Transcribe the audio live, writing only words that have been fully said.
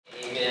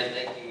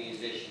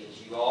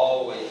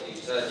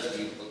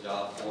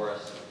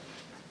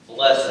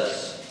bless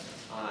us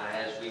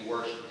as we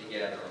worship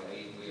together,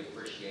 and we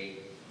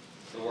appreciate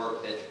the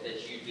work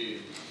that you do.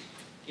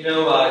 You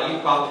know,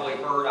 you've probably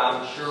heard,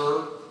 I'm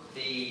sure,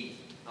 the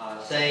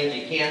saying,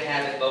 you can't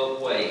have it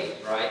both ways,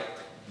 right?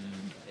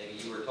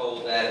 Maybe you were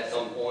told that at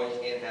some point,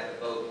 you can't have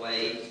it both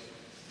ways.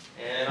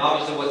 And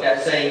obviously what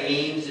that saying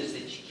means is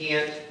that you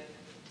can't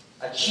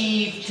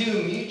achieve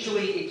two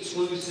mutually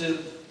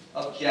exclusive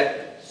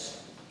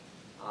objectives.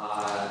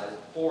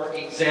 For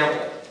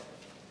example,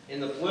 in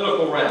the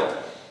political realm,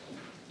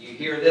 you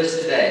hear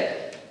this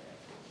today: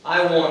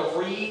 I want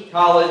free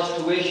college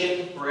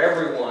tuition for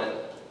everyone,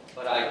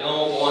 but I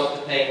don't want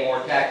to pay more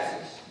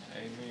taxes.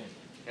 Amen.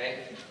 Okay?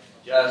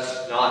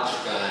 Just not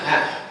going to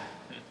happen.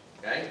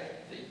 Okay?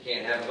 So you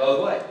can't have it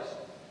both ways.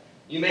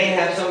 You may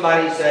have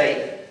somebody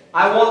say,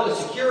 I want the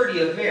security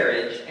of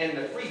marriage and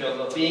the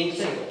freedom of being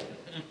single.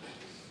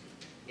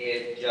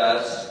 It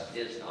just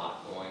is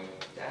not going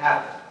to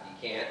happen.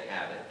 You can't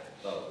have it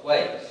both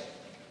ways.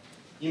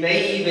 You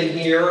may even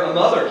hear a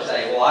mother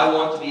say, well, I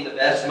want to be the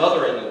best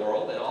mother in the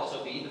world and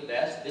also be the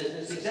best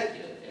business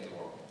executive in the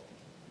world.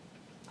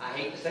 I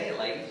hate to say it,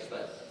 ladies,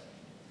 but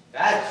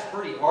that's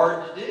pretty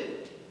hard to do.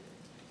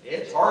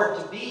 It's hard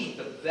to be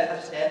the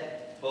best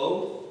at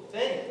both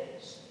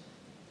things.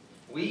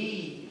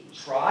 We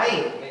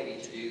try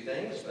maybe to do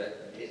things,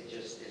 but it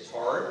just is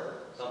hard,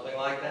 something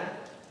like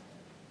that.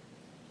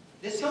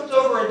 This comes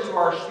over into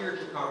our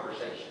spiritual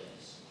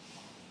conversations.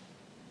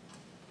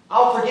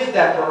 I'll forgive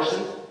that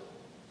person,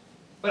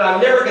 but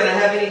I'm never going to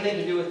have anything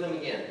to do with them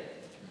again.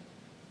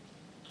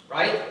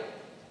 Right?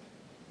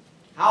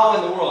 How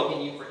in the world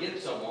can you forgive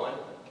someone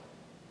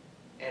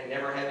and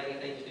never have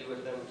anything to do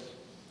with them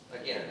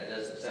again? That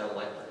doesn't sound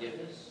like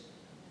forgiveness.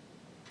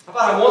 How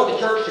about I want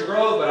the church to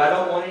grow, but I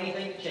don't want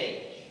anything to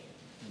change?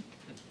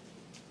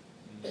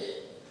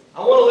 I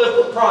want to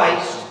live for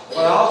Christ, but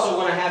I also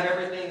want to have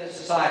everything that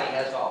society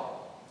has to offer.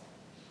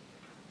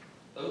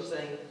 Those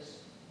things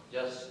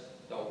just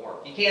don't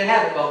work. You can't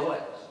have it both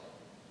ways.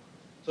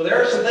 So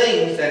there are some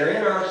things that are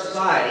in our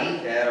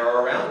society that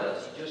are around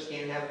us. You just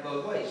can't have it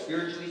both ways.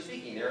 Spiritually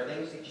speaking, there are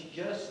things that you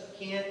just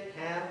can't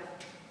have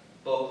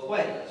both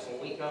ways.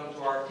 When we come to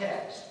our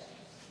text,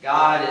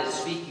 God is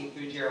speaking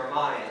through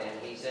Jeremiah, and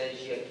he says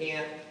you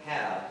can't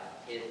have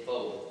it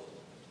both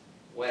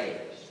ways.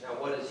 Now,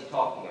 what is he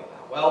talking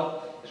about?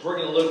 Well, as we're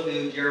going to look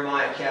through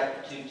Jeremiah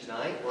chapter 2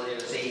 tonight, we're going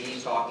to see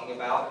he's talking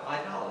about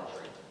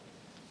idolatry.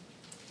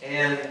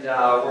 And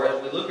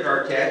as we look at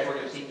our text, we're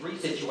going to see three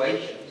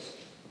situations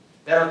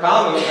that are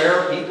common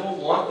where people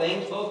want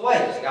things both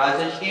ways. God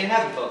says you can't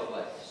have it both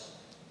ways.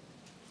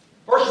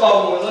 First of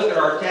all, when we look at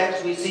our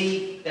text, we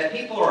see that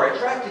people are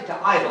attracted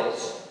to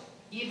idols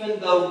even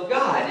though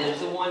God is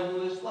the one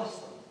who has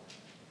blessed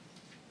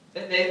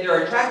them.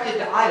 They're attracted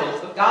to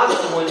idols, but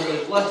God's the one who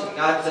has blessed them.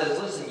 God says,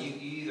 listen, you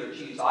either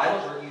choose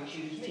idols or you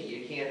choose me.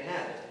 You can't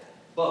have it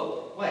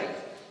both ways.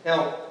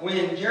 Now,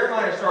 when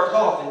Jeremiah starts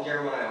off in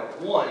Jeremiah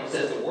 1, he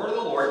says, the word of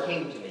the Lord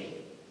came to me.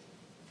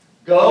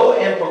 Go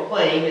and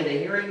proclaim in the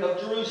hearing of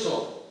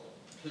Jerusalem.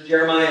 So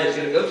Jeremiah is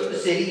going to go to the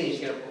city and he's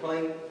going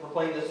to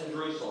proclaim this in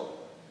Jerusalem.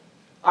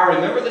 I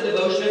remember the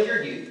devotion of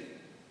your youth,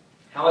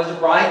 how as a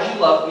bride you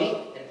loved me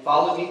and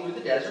followed me through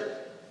the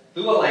desert,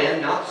 through a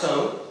land not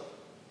sown.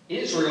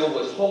 Israel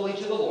was holy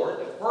to the Lord,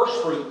 the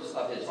first fruits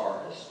of his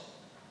harvest.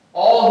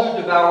 All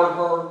who devoured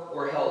her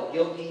were held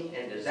guilty,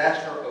 and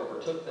disaster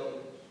overtook them,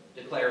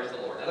 declares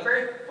the Lord. Now, the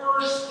very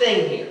first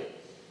thing here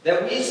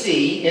that we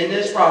see in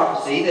this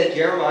prophecy that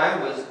Jeremiah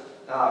was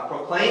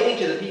proclaiming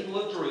to the people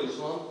of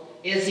Jerusalem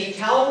is he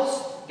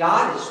tells,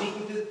 God is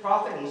speaking through the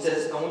prophet, and he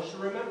says, I want you to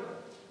remember.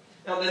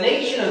 Now, the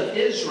nation of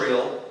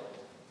Israel,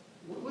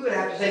 we would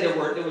have to say there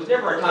was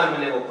never a time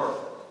when they were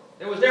perfect.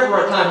 There was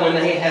never a time when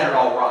they had it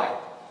all right.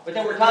 But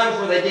there were times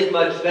where they did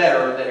much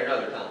better than at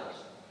other times.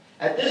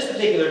 At this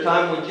particular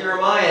time, when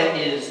Jeremiah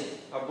is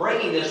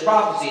bringing this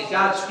prophecy,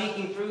 God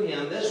speaking through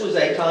him, this was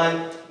a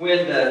time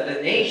when the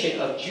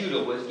nation of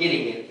Judah was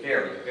getting it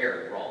very,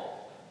 very wrong.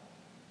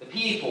 The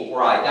people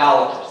were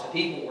idolatrous. The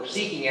people were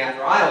seeking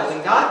after idols.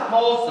 And God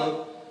calls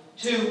them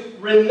to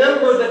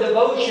remember the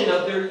devotion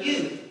of their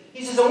youth.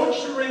 He says, I want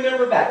you to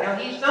remember back. Now,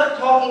 he's not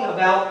talking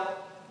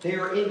about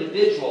their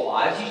individual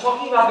lives. He's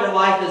talking about their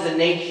life as a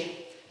nation.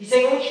 He's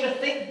saying, I want you to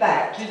think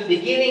back to the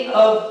beginning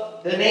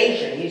of the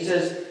nation. He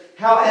says,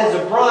 how as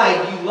a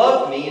bride you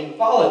loved me and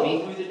followed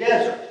me through the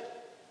desert,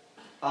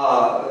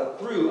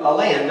 through a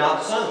land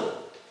not sown.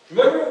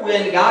 Remember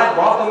when God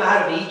brought them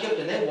out of Egypt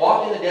and they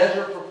walked in the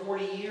desert for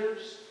 40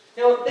 years?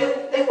 Now,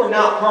 they were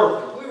not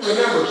perfect. We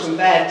remember some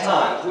bad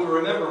times. We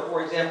remember,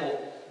 for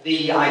example,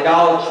 the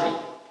idolatry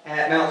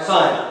at Mount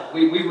Sinai.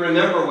 We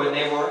remember when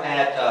they were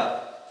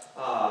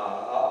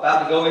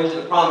about to go into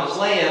the promised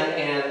land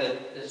and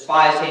the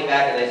spies came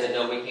back and they said,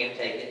 no, we can't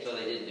take it, so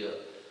they didn't do it.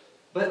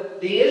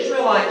 But the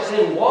Israelites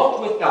then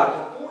walked with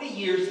God for 40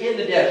 years in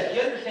the desert.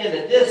 You understand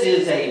that this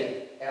is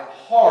a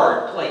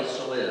hard place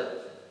to live.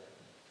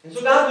 And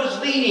so God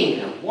was leading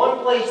them one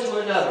place to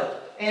another.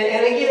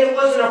 And again, it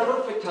wasn't a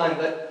perfect time,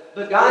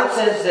 but God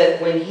says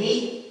that when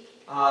he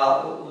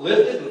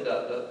lifted,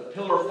 the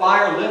pillar of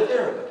fire lifted,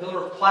 or the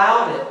pillar of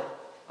cloud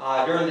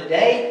during the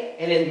day,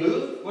 and it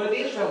moved. What did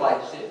the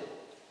Israelites do?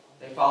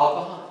 They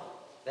followed behind.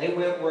 They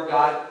went where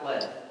God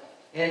led.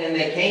 And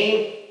they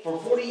came for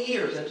 40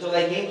 years until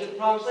they came to the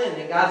promised land.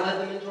 And God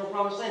led them into a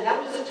promised land.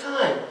 That was the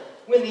time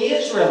when the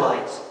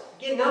Israelites,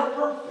 again, not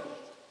perfect,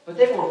 but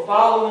they were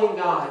following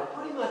God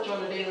pretty much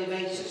on a daily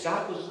basis.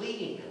 God was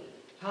leading them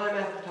time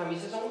after time. He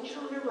says, I want you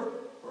to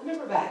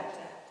remember back to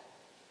that.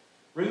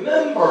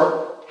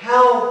 Remember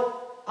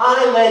how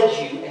I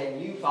led you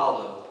and you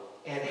followed,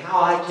 and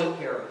how I took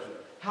care of you,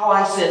 how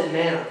I sent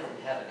manna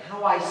from heaven,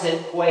 how I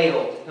sent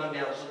quail to come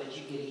down so that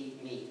you could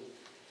eat meat,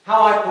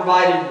 how I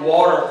provided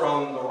water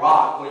from the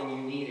rock when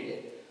you needed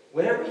it.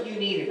 Whatever you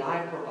needed,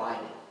 I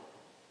provided.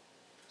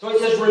 So he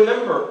says,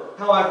 remember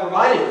how I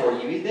provided for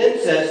you. He then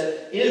says,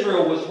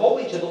 Israel was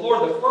holy to the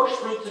Lord, the first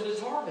fruits of his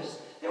harvest.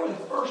 They were the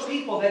first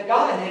people that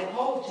God had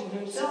called to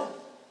himself.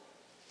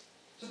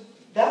 So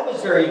that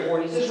was very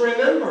important. He says,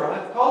 remember,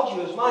 I've called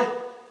you as my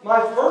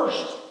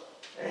first.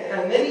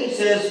 And then he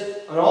says,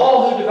 and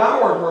all who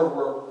devoured her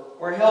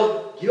were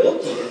held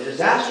guilty, and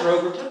disaster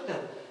overtook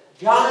them.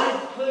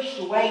 God pushed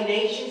away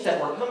nations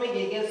that were coming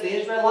against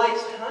the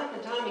Israelites time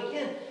and time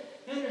again.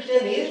 You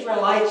understand, the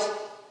Israelites,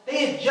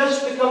 they had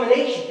just become a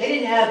nation. They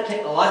didn't have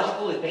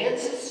technological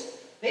advances.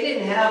 They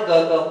didn't have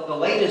the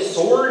latest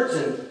swords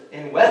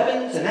and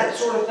weapons and that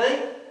sort of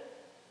thing.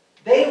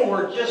 They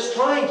were just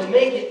trying to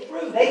make it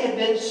through. They had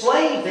been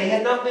slaves. They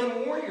had not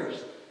been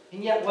warriors.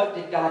 And yet what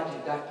did God do?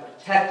 God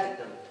protected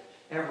them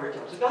every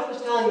time. So God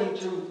was telling them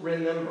to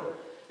remember.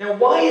 Now,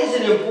 why is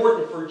it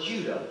important for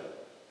Judah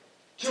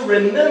to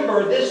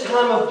remember this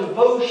time of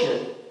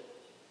devotion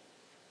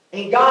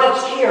and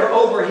God's care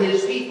over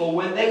his people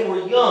when they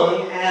were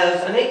young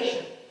as a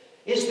nation?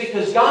 It's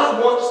because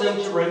God wants them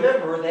to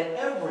remember that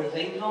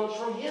everything comes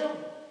from him.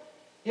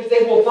 If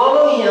they will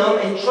follow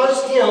him and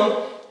trust him,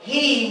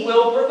 he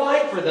will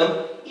provide for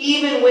them,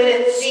 even when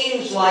it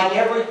seems like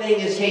everything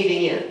is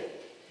caving in.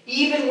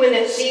 Even when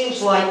it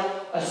seems like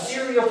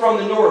Assyria from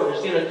the north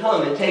is going to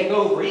come and take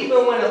over.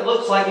 Even when it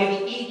looks like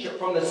maybe Egypt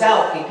from the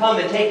south can come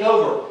and take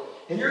over.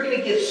 And you're going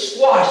to get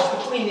squashed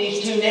between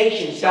these two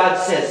nations. God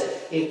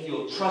says, if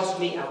you'll trust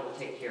me, I will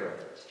take care of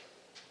it.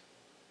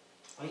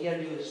 All you got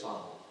to do is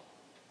follow.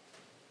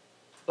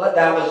 But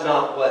that was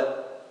not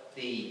what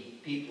the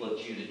people of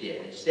Judah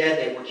did. Instead,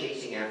 they were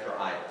chasing after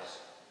idols.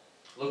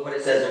 Look what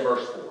it says in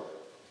verse 4.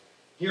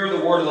 Hear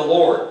the word of the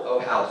Lord, O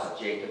house of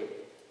Jacob,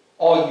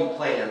 all you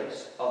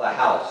clans of the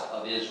house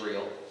of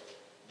Israel.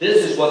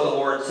 This is what the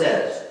Lord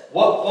says.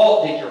 What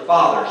fault did your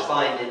fathers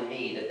find in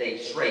me that they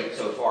strayed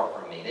so far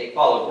from me? They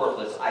followed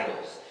worthless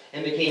idols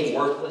and became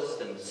worthless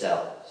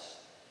themselves.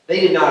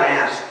 They did not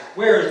ask,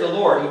 where is the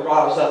Lord who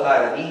brought us up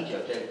out of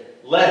Egypt and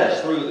led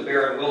us through the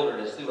barren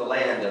wilderness, through a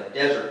land of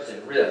deserts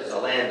and rifts, a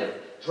land of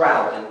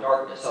drought and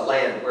darkness, a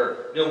land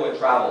where no one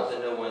travels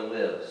and no one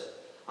lives.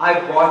 I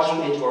brought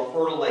you into a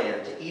fertile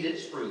land to eat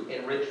its fruit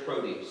and rich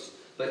produce.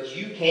 But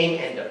you came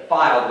and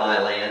defiled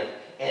my land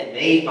and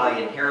made my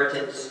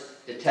inheritance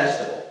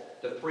detestable.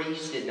 The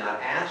priests did not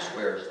ask,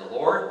 where is the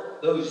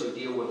Lord? Those who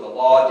deal with the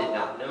law did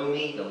not know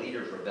me. The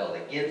leaders rebelled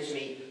against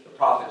me. The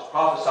prophets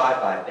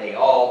prophesied by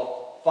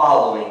Baal,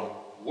 following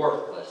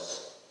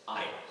worthless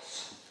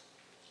idols.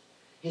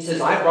 He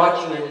says, I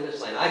brought you into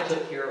this land. I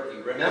took care of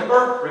you.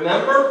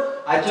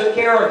 Remember? I took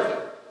care of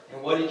you.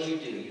 And what did you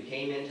do? You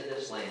came into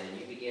this land and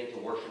you began to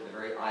worship the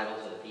very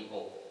idols of the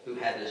people who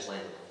had this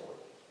land before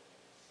you.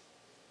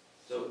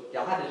 So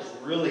God is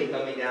really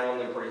coming down on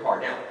them pretty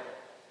hard. Now,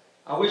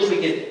 I wish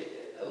we could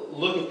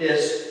look at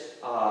this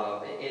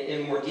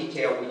in more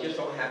detail. We just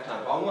don't have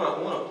time. But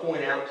I want to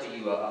point out to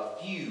you a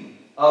few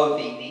of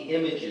the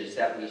images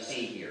that we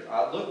see here.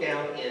 Look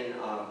down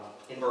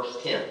in verse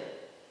 10.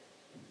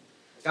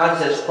 God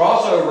says,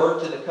 cross over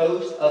to the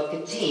coast of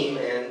Kittim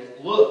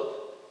and look.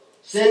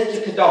 Send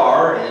to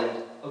Kedar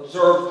and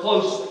observe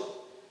closely.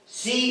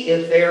 See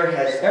if there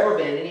has ever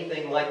been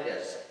anything like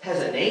this.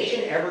 Has a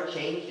nation ever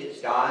changed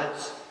its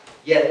gods?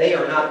 Yet they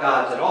are not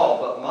gods at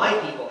all, but my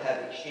people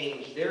have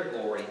exchanged their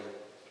glory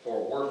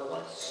for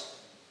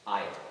worthless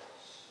idols.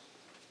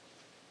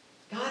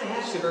 God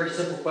asks a very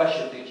simple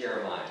question through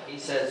Jeremiah. He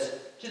says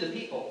to the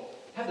people,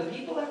 have the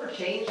people ever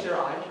changed their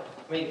idols?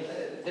 I mean,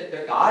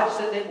 their gods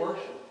that they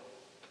worship?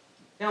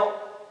 Now,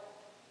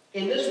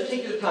 in this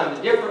particular time,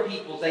 the different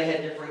peoples, they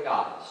had different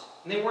gods.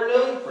 And they were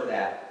known for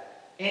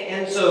that.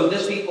 And so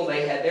this people,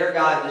 they had their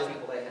God. This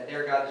people, they had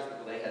their God. This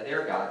people, they had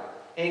their God.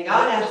 And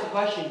God asked the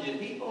question, do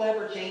people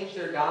ever change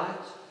their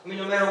gods? I mean,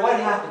 no matter what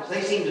happens,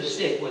 they seem to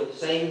stick with the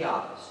same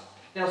gods.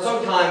 Now,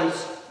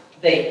 sometimes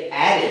they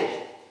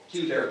added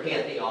to their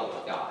pantheon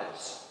of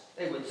gods.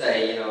 They would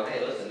say,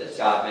 hey, listen, this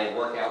God may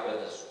work out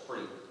with us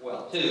pretty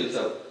well, too,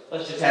 so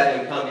let's just have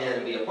him come in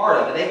and be a part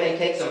of it. They may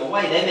take some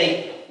away. They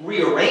may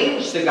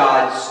rearrange the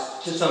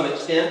gods to some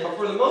extent, but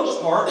for the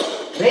most part,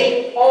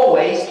 they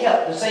always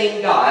kept the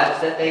same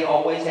gods that they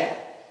always had.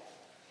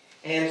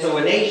 And so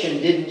a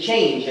nation didn't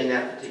change in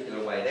that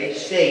particular way. They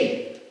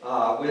stayed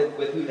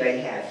with who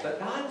they had. But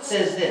God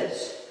says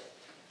this.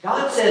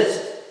 God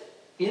says,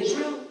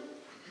 Israel,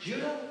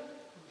 Judah,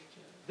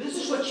 this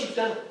is what you've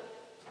done.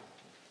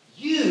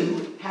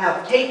 You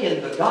have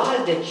taken the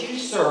God that you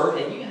serve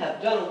and you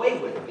have done away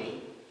with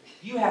me.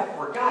 You have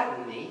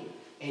forgotten me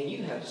and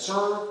you have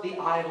served the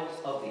idols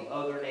of the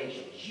other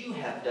nations. You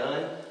have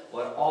done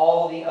what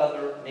all the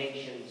other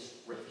nations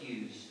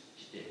refuse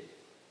to do.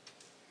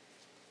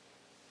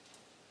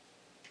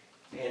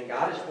 And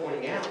God is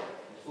pointing out the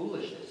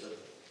foolishness of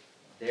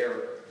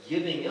their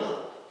giving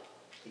up,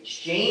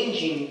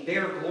 exchanging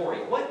their glory.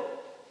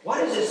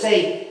 Why does it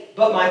say,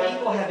 but my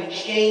people have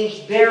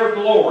exchanged their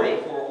glory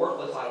for a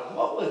worthless idol?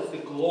 What was the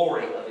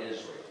glory of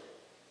Israel?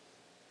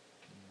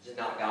 Is it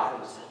not God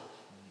himself?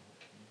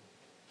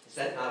 Is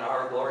that not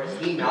our glory? Is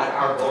he not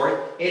our glory?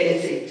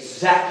 It's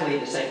exactly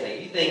the same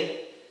thing. You think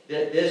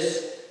that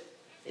this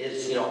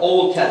is,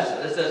 Old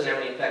Testament. This doesn't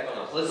have any effect on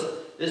us. Listen,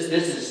 this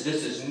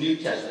is New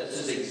Testament.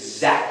 This is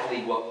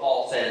exactly what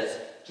Paul says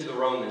to the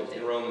Romans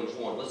in Romans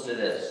 1. Listen to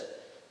this.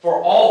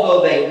 For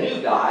although they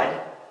knew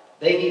God,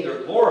 they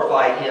neither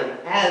glorified him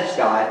as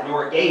God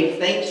nor gave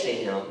thanks to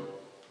him,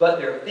 but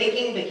their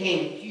thinking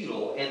became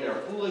futile and their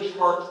foolish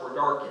hearts were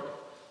darkened.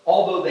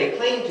 Although they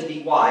claimed to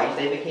be wise,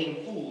 they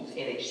became fools and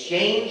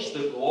exchanged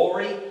the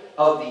glory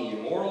of the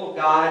immortal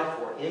God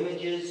for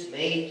images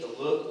made to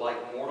look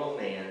like mortal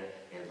man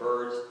and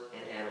birds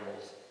and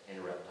animals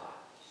and reptiles.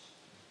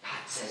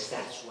 God says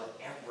that's what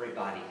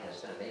everybody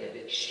has done. They have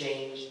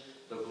exchanged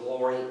the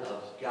glory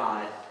of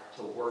God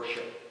to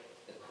worship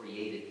the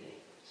created things.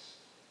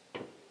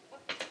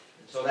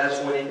 And so that's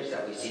one image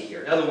that we see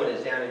here. Another one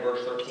is down in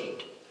verse 13.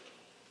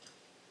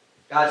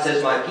 God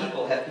says, my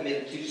people have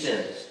committed two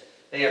sins.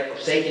 They have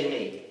forsaken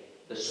me,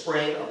 the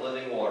spring of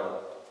living water,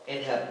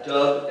 and have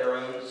dug their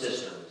own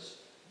cisterns,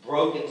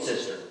 broken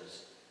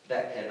cisterns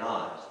that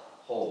cannot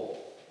hold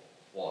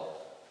water.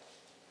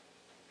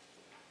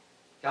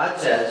 God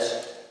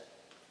says,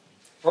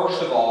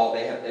 first of all,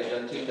 they've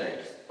done two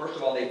things. First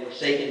of all, they've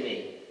forsaken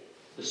me,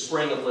 the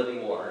spring of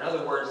living water. In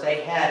other words,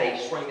 they had a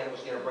spring that was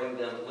going to bring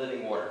them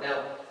living water.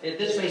 Now,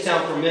 this may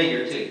sound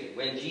familiar to you.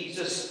 When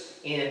Jesus,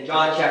 in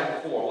John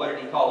chapter 4, what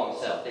did he call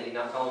himself? Did he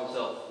not call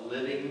himself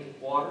living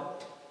water?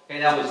 Okay,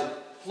 that was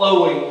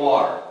flowing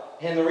water.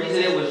 And the reason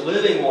it was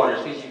living water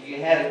is because if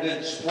you had a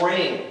good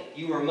spring,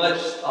 you were much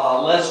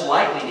less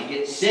likely to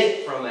get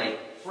sick from a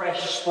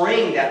fresh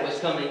spring that was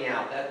coming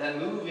out, that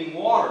moving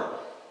water.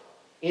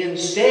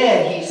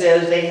 Instead, he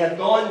says, they have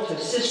gone to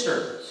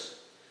cisterns.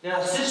 Now,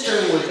 a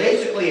cistern was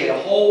basically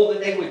a hole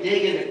that they would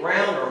dig in the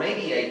ground, or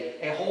maybe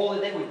a hole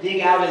that they would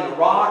dig out in the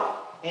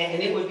rock,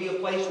 and it would be a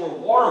place where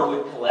water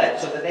would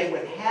collect so that they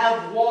would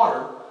have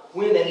water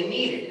when they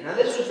needed it. Now,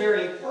 this was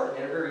very important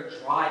in a very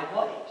dry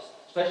place,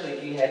 especially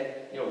if you had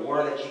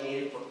water that you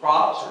needed for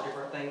crops or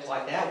different things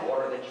like that,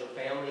 water that your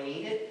family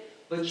needed.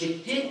 But you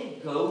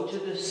didn't go to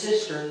the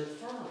cistern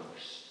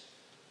first.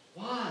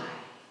 Why?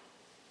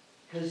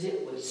 Because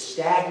it was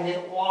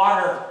stagnant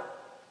water.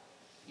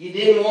 You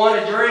didn't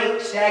want to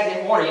drink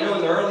stagnant water.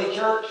 In the early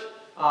church,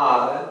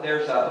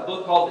 there's a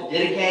book called the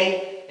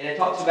Didache, and it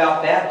talks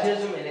about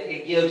baptism, and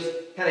it gives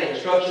kind of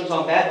instructions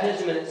on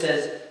baptism, and it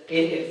says,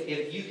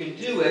 if you can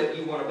do it,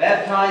 you want to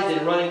baptize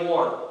in running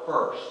water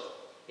first.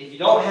 If you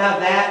don't have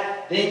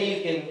that, then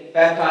you can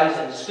baptize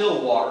in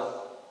still water.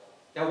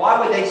 Now, why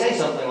would they say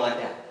something like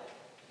that?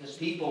 Because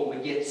people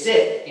would get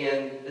sick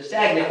in the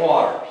stagnant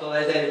water. So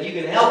they said, if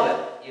you can help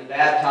it, you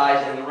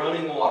baptize in the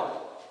running water.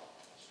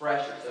 It's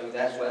fresher, so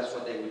that's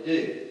what they would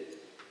do.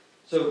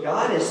 So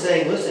God is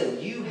saying,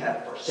 listen, you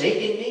have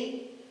forsaken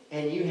me,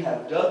 and you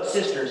have dug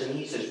cisterns, and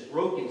he says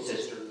broken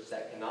cisterns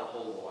that cannot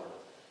hold water.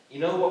 You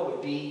know what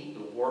would be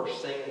the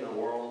worst thing in the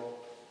world?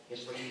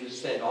 Is for you to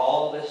spend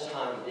all this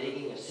time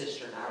digging a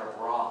cistern out of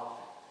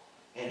rock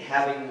and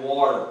having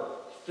water,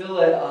 fill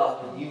it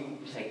up, and you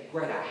say,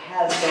 great, I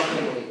have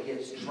something when it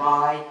gets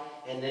dry,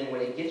 and then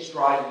when it gets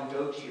dry, you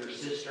go to your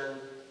cistern,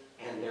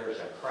 and there's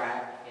a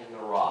crack in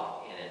the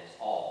rock, and it's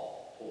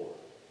all poured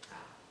out.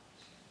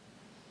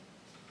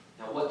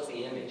 Now, what's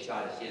the image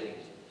God is giving to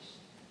us?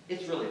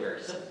 It's really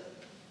very simple.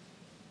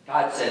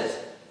 God says,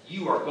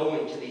 you are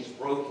going to these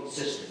broken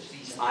cisterns,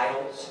 these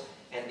idols,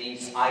 and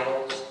these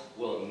idols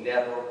will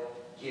never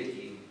give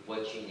you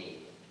what you need.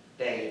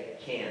 They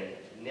can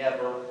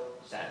never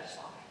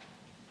satisfy.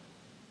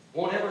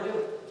 Won't ever do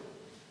it.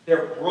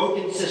 They're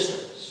broken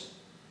cisterns.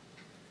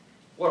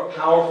 What a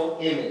powerful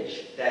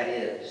image that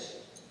is.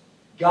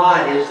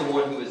 God is the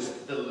one who is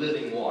the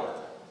living water.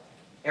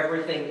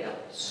 Everything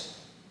else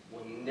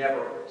will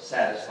never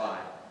satisfy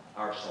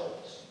our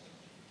souls.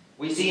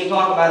 We see him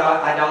talk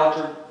about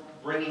idolatry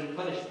bringing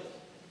punishment.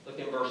 Look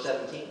in verse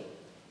 17.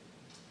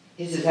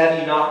 He says, have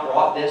you not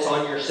brought this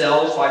on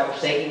yourselves by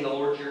forsaking the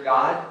Lord your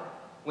God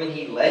when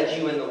he led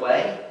you in the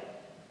way?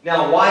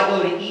 Now why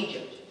go to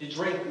Egypt to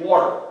drink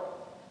water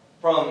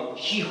from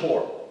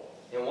Shihor?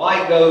 And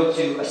why go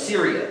to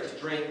Assyria to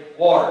drink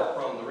water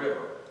from the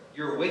river?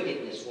 Your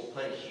wickedness will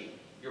punish you.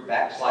 Your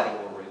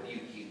backsliding will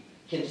rebuke you.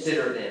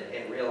 Consider then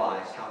and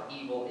realize how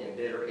evil and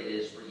bitter it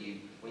is for you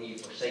when you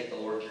forsake the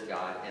Lord your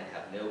God and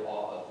have no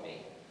awe of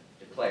me,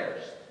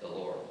 declares the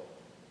Lord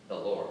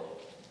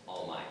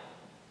Almighty.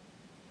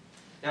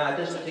 Now, at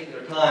this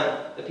particular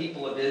time, the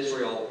people of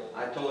Israel,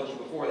 I told you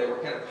before, they were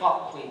kind of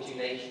caught between two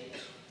nations.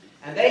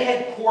 And they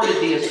had courted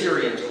the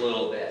Assyrians a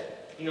little bit.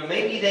 You know,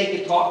 maybe they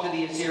could talk to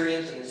the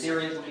Assyrians, and the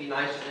Assyrians would be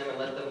nice to them and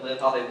let them live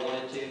how they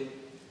wanted to.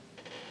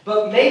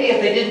 But maybe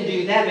if they didn't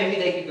do that, maybe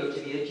they could go to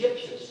the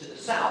Egyptians to the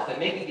south, and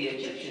maybe the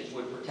Egyptians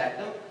would protect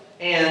them,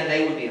 and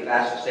they would be a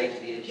vassal state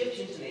to the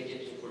Egyptians, and the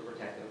Egyptians would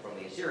protect them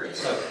from the Assyrians.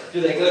 So,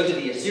 do they go to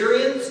the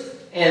Assyrians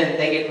and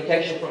they get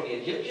protection from the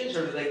Egyptians,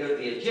 or do they go to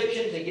the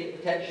Egyptians and get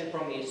protection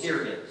from the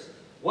Assyrians?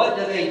 What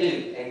do they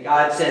do? And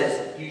God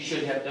says, you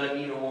should have done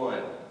either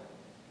one.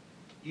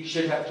 You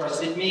should have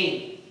trusted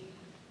me.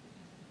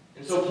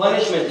 And so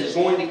punishment is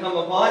going to come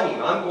upon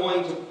you. I'm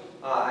going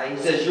to,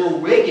 he says, your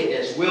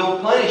wickedness will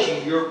punish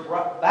you. Your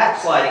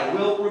backsliding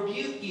will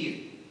rebuke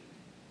you.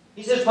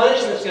 He says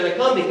punishment is going to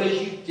come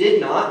because you did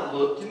not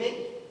look to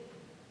me.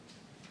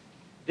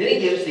 Then he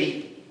gives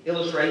the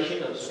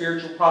illustration of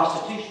spiritual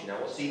prostitution. Now,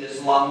 we'll see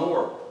this a lot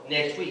more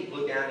next week.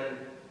 Look down in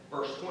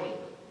verse 20.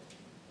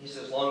 He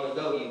says, long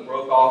ago you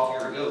broke off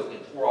your yoke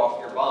and tore off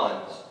your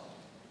bonds.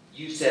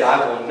 You said,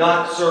 I will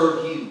not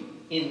serve you.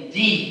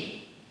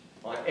 Indeed,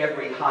 on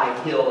every high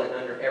hill and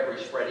under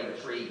every spreading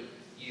tree,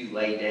 you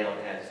lay down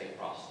as a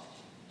prostitute.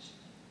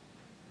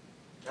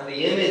 Now, the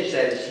image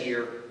that is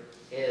here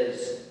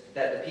is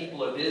that the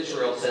people of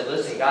Israel said,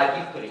 listen, God,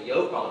 you put a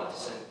yoke on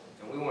us,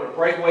 and we want to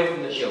break away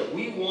from this yoke.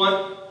 We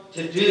want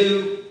to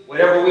do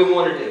whatever we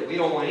want to do. We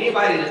don't want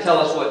anybody to tell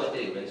us what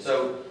to do. And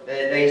so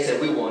they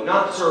said, we will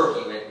not serve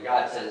you. And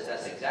God says,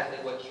 that's exactly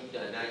what you've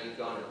done. Now you've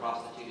gone and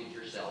prostituted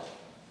yourself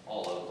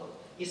all over.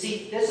 You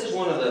see, this is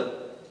one of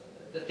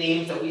the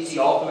themes that we see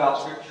all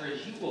throughout Scripture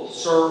is you will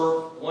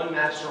serve one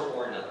master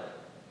or another.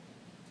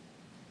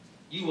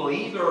 You will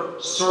either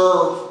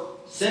serve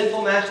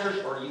sinful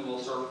masters or you will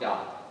serve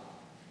God.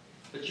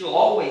 But you'll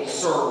always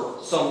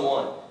serve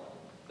someone.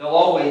 There'll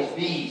always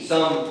be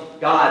some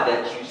God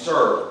that you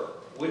serve.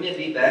 Wouldn't it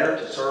be better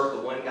to serve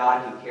the one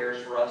God who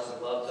cares for us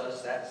and loves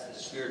us? That's the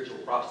spiritual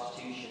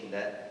prostitution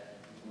that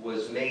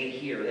was made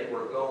here. They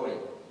were going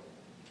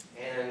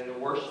and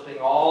worshiping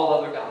all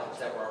other gods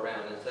that were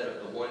around instead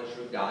of the one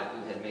true God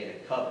who had made a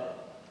covenant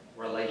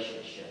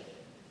relationship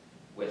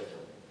with them.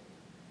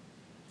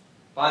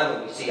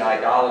 Finally, we see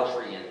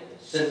idolatry and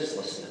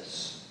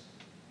senselessness.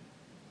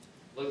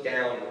 Look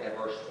down at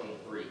verse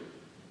 23.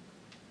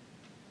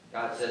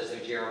 God says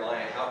to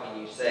Jeremiah, how can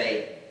you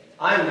say,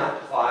 I am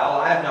not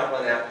defiled, I have not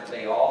run after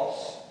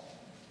Baals.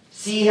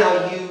 See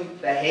how you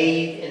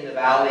behave in the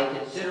valley,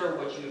 consider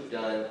what you have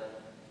done.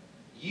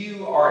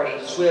 You are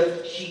a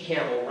swift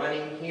she-camel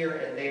running here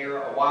and there,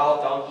 a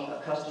wild donkey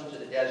accustomed to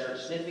the desert,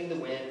 sniffing the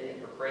wind in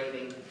her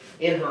craving.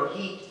 In her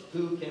heat,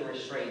 who can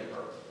restrain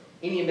her?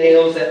 Any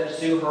males that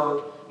pursue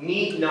her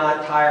need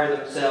not tire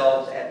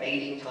themselves. At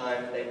mating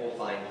time, they will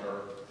find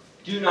her.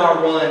 Do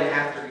not run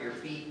after your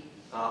feet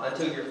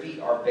until your feet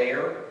are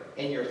bare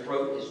and your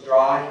throat is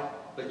dry.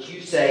 But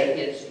you say,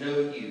 it's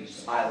no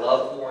use. I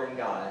love foreign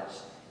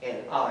gods, and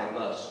I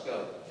must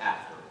go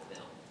after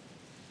them.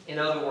 In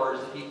other words,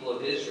 the people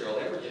of Israel,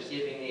 they were just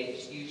giving the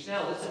excuse,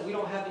 now, listen, we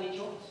don't have any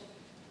choice.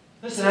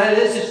 Listen,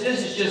 this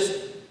is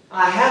just,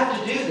 I have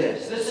to do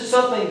this. This is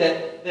something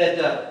that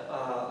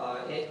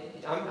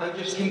I'm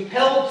just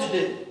compelled to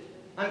do.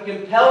 I'm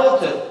compelled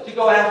to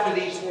go after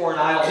these foreign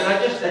idols, and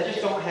I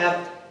just don't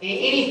have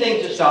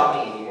anything to stop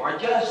me anymore. I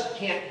just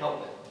can't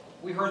help it.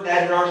 We heard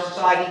that in our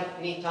society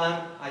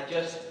anytime. I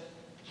just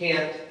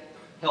can't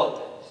help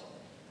it.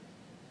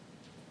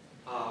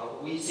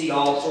 We see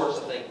all sorts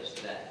of things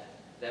today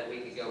that we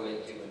could go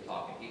into and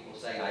talk. And people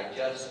say, I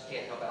just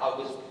can't help it. I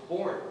was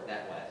born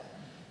that way.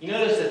 You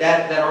notice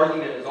that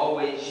argument is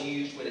always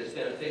used when it's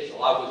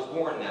beneficial. I was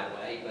born that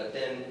way, but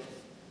then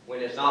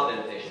when it's not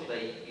beneficial,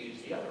 they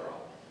use the other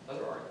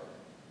argument.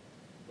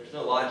 There's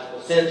no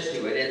logical sense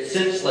to it. It's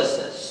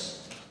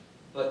senselessness.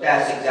 But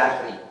that's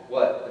exactly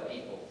what the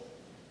people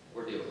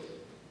were doing.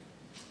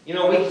 You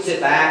know, we could sit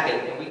back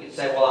and we could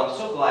say, well, I'm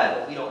so glad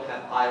that we don't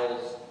have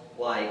idols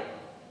like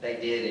they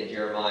did in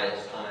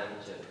Jeremiah's time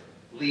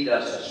to lead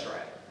us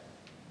astray.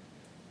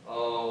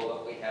 Oh,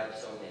 but we have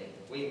so many.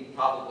 We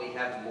probably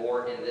have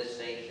more in this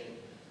nation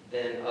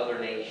than other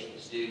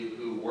nations do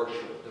who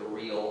worship the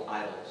real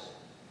idols.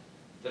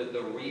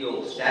 The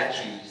real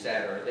statues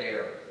that are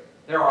there.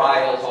 There are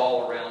idols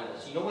all around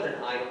us. You know what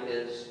an idol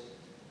is?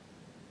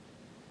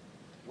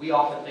 We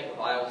often think of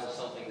idols as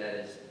something that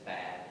is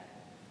bad.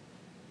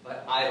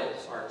 But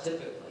idols are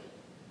typically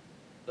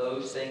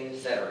those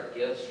things that are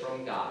gifts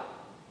from God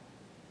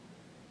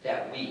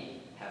that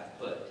we have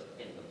put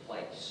in the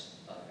place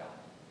of God.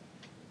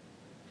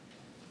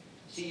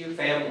 See, your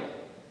family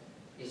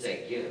is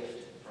a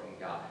gift from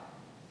God.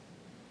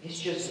 It's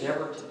just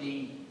never to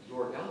be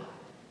your God.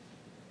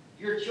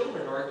 Your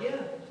children are a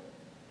gift.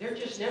 They're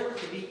just never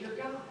to be your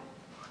God.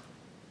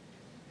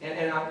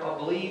 And I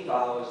believe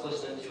I was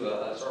listening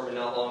to a sermon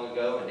not long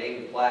ago, and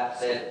David Platt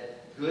said,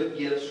 good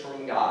gifts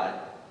from God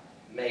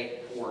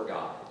make poor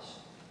gods.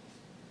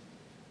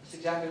 That's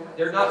exactly right.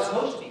 They're not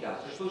supposed to be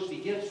gods. They're supposed to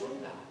be gifts from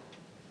God.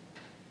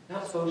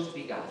 Not supposed to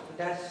be gods. But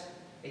that's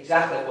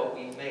exactly what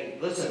we've made.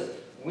 Listen,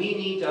 we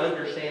need to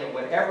understand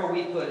whatever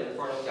we put in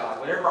front of God,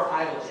 whatever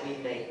idols we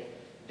make,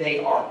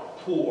 they are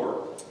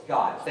poor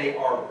gods. They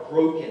are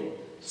broken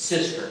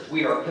cisterns.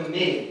 We are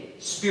committing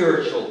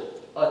spiritual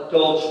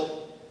adultery.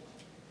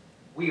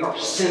 We are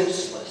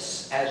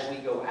senseless as we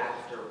go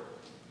after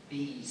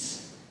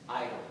these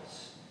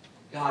idols.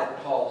 God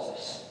calls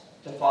us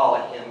to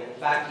follow Him. In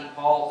fact, He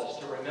calls us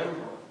to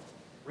remember.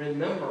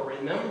 Remember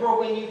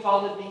when you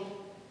followed me?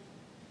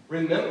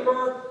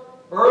 Remember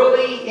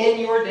early in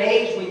your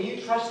days when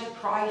you trusted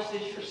Christ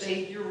as your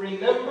Savior?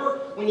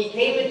 Remember when He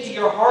came into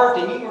your heart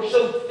and you were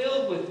so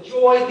filled with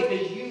joy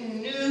because you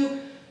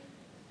knew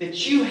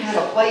that you had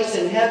a place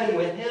in heaven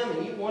with Him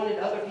and you wanted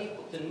other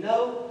people to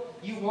know?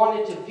 You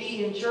wanted to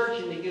be in church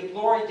and to give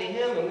glory to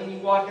Him, and when you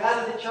walked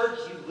out of the church,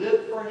 you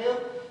lived for Him?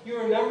 You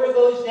remember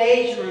those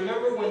days? You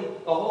remember when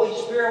the Holy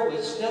Spirit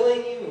was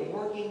filling you and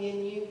working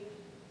in you?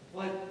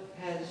 What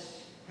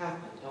has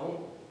happened? Don't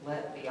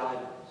let the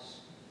idols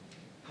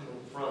come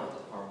in front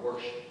of our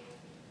worship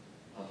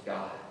of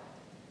God.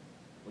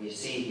 We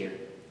see here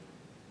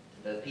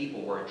the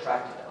people were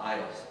attracted to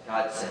idols.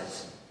 God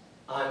says,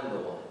 I'm the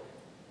one.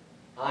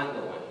 I'm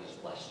the one who's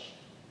blessed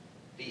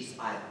you. These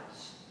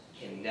idols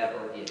can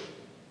never give you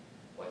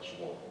what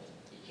you want.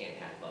 You can't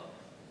have both.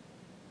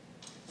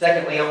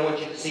 Secondly, I want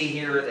you to see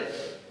here that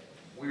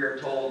we are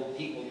told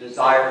people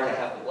desire to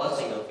have the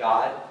blessing of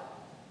God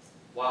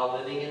while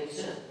living in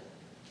sin.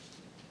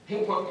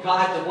 They want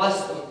God to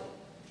bless them,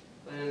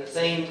 but in the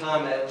same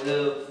time they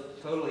live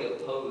totally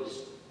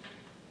opposed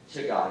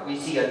to God. We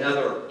see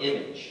another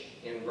image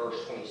in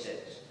verse 26.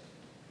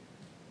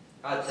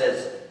 God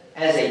says,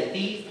 as a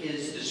thief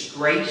is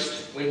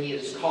disgraced when he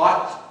is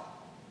caught,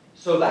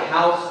 so the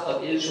house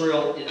of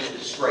Israel is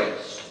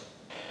disgraced.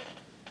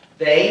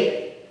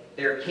 They,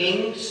 their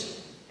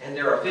kings and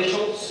their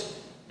officials,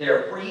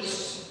 their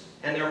priests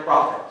and their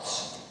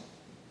prophets,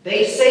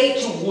 they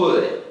say to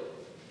wood,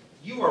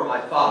 you are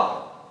my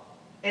father,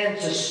 and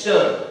to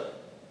stone,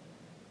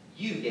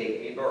 you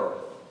gave me birth.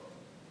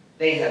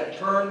 They have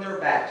turned their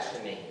backs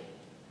to me,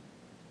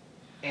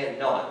 and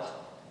not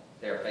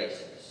their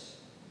faces.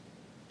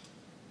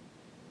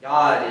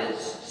 God is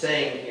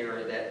saying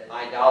here that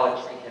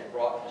idolatry had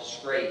brought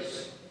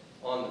disgrace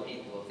on the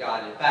people of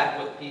God. In fact,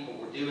 what the people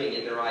were doing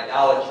in their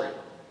idolatry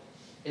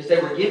is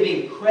they were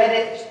giving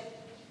credit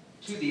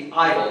to the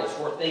idols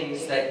for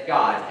things that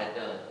God had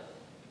done.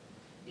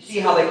 You see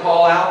how they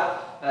call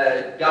out?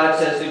 God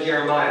says to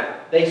Jeremiah,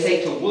 they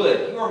say to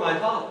wood, you are my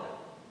father.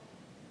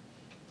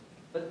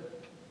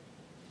 But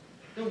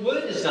the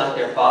wood is not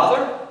their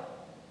father.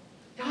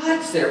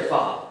 God's their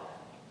father.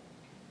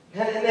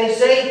 And they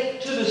say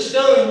to the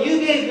stone, you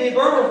gave me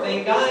birth,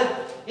 and God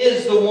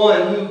is the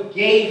one who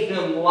gave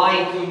them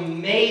life, who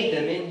made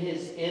them in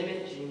His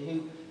image, and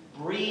who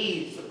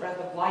breathes the breath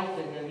of life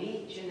in them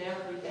each and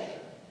every day.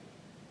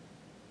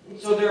 And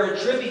so they're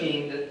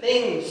attributing the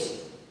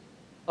things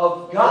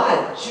of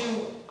God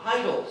to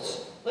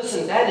idols.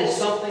 Listen, that is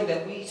something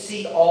that we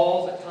see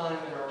all the time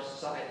in our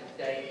society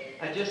today.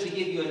 Just to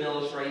give you an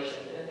illustration,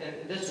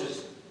 and this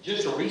was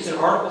just a recent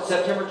article,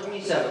 September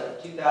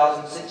 27,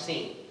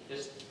 2016,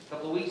 just a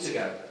couple of weeks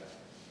ago.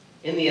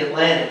 In the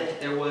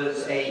Atlantic, there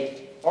was an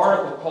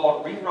article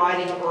called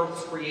Rewriting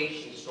Earth's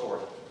Creation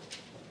Story.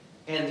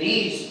 And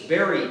these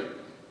very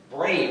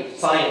brave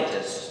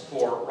scientists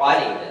for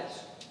writing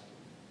this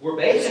were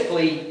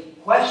basically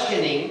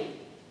questioning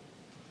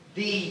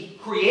the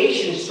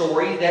creation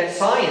story that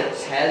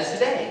science has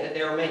today, that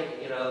they're making.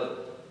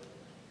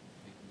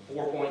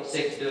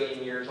 4.6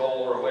 billion years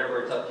old, or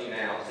whatever it's up to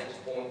now,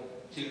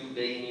 6.2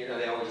 billion years,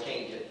 they always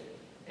change it.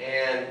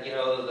 And,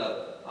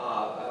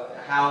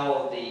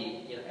 how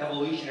the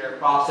evolutionary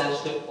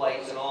process took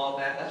place and all of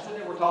that. That's what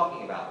they were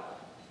talking about.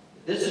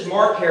 This is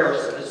Mark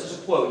Harrison. This is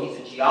a quote. He's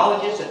a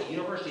geologist at the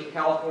University of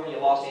California,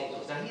 Los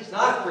Angeles. Now, he's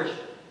not a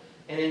Christian.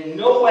 And in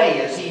no way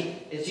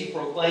is he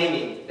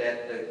proclaiming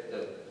that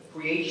the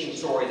creation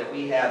story that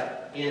we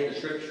have in the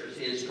Scriptures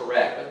is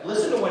correct. But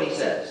listen to what he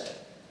says.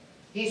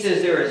 He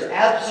says there is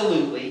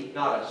absolutely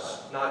not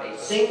a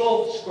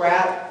single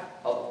scrap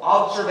of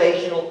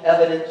observational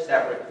evidence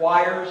that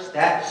requires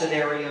that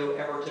scenario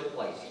ever took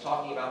place. He's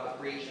talking about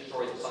the creation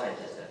story the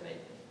scientists have made.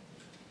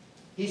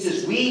 He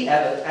says we,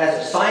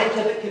 as a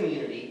scientific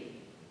community,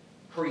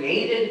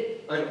 created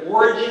an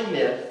origin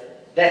myth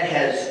that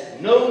has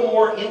no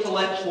more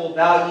intellectual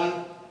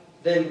value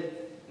than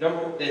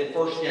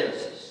First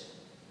Genesis.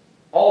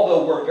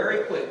 Although we're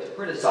very quick to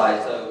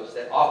criticize those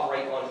that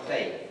operate on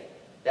faith,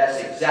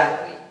 that's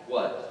exactly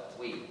what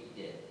we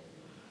did.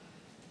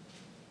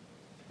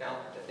 Now,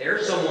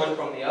 there's someone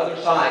from the other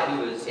side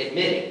who is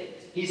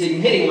he's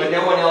admitting what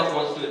no one else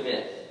wants to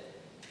admit.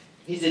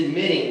 He's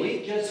admitting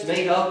we've just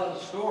made up the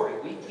story.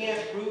 We can't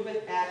prove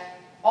it at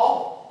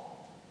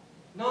all.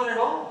 Not at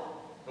all.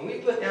 And we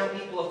put down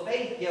people of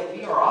faith, yet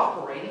we are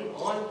operating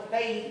on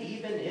faith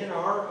even in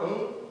our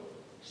own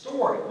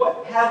story.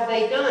 What have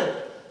they done?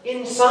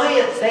 In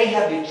science, they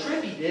have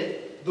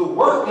attributed the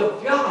work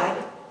of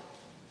God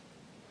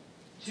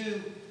to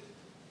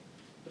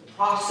the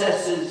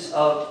processes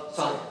of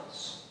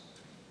science.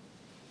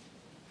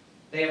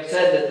 They have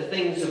said that the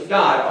things of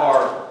God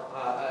are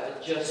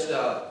just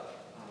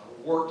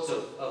works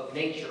of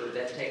nature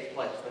that take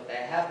place, but they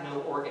have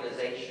no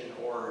organization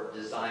or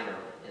designer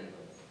in them.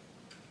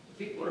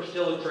 People are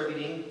still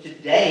attributing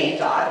today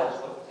to idols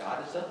what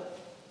God has done.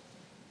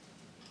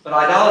 But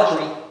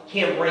idolatry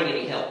can't bring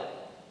any help.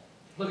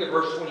 Look at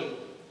verse 20.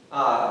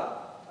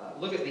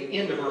 Look at the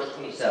end of verse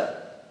 27.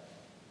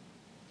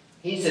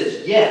 He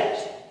says,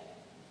 "Yet,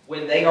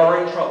 when they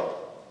are in trouble,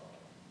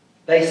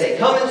 they say,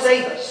 'Come and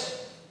save us.'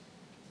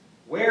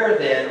 Where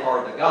then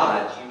are the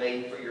gods you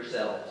made for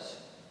yourselves?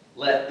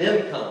 Let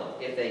them come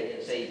if they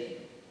can save you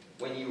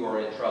when you are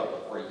in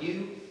trouble. For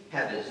you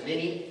have as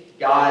many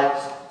gods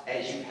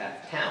as you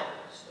have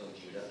towns, O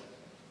Judah."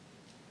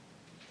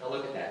 Now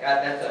look at that.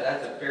 God,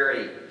 that's a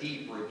very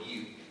deep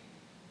rebuke.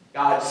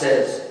 God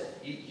says,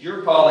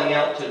 you're calling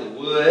out to the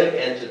wood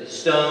and to the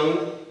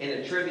stone and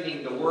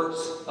attributing the works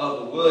of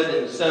the wood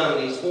and the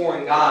stone, these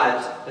foreign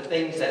gods, the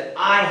things that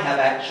I have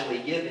actually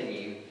given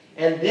you.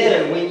 And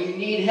then when you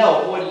need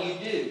help, what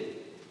do?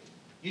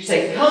 You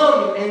say,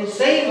 "Come and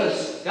save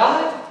us,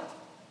 God."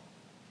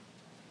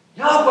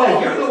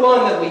 Yahweh, you're the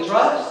one that we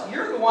trust.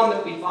 You're the one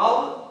that we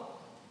follow.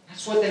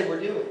 That's what they were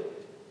doing.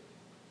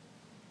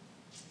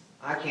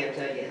 I can't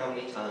tell you how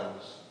many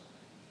times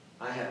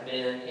I have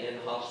been in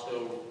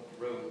hospital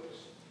rooms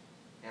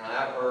and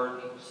I've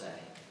heard people say,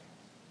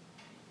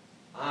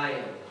 "I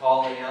am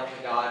calling out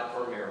to God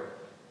for a miracle."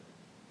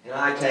 And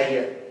I tell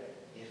you,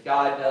 if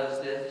God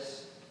does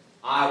this,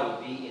 I will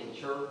be in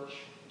church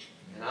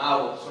and I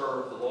will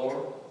serve the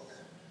Lord.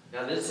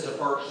 Now this is a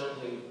person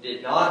who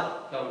did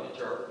not come to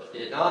church,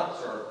 did not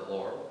serve the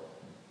Lord,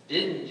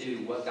 didn't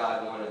do what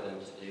God wanted them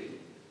to do.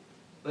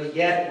 But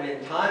yet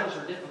when times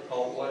are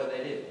difficult, what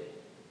do?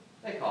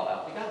 They call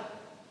out to God.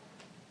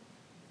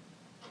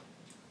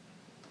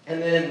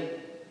 And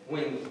then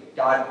when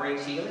God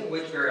brings healing,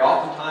 which very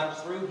oftentimes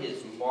through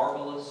His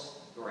marvelous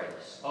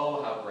grace.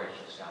 Oh, how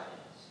gracious God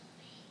is.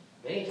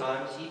 Many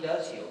times He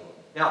does heal them.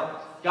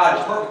 Now, God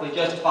is perfectly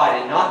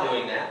justified in not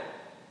doing that.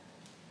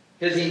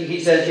 Because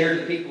he says here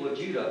to the people of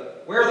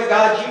Judah, "Where are the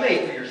gods you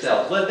made for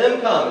yourselves? Let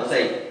them come and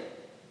save you."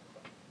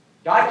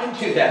 God can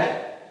do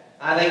that.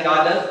 I think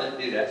God does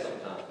do that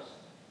sometimes.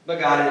 But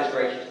God in His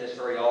graciousness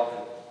very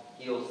often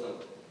heals them,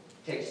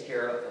 takes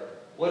care of them.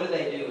 What do?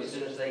 As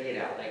soon as they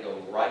get out? They go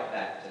right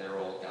back to their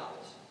old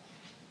gods.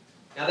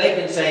 Now they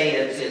can say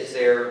it's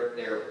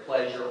their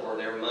pleasure or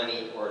their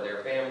money or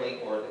their family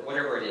or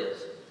whatever it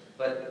is.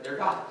 But they're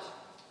gods.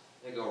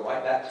 They go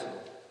right back to them.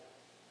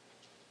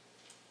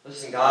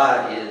 Listen,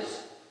 God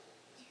is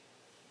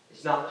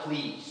not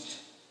pleased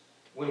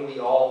when we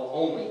all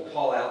only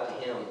call out to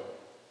Him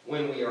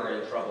when we are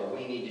in trouble.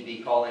 We need to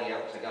be calling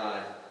out to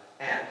God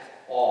at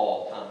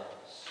all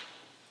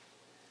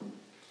times.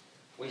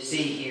 We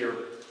see here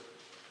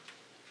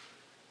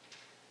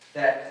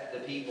that the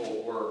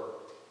people were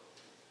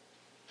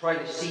trying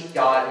to seek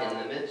God in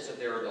the midst of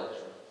their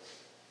adultery,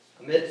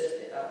 in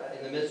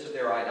the midst of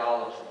their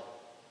idolatry.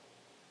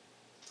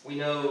 We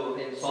know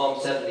in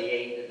Psalm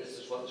 78 that this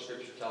is what the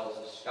Scripture tells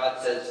us.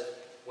 God says,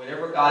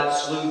 whenever God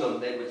slew them,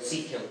 they would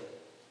seek Him.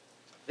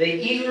 They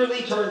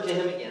eagerly turned to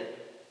Him again.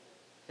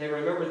 They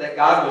remembered that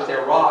God was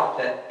their rock,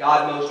 that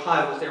God Most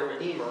High was their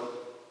Redeemer.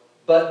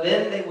 But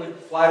then they would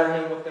flatter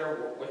Him with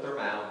their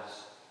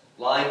mouths,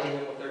 lying to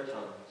Him with their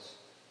tongues.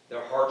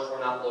 Their hearts were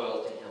not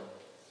loyal to Him.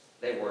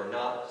 They were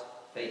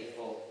not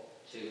faithful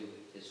to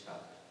His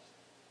covenant.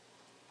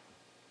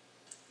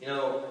 You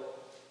know,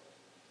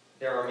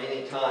 there are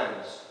many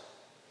times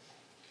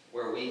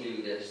where we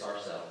do this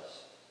ourselves.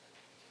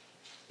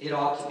 It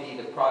ought to be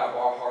the cry of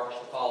our hearts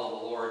to follow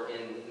the Lord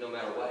in no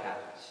matter what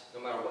happens,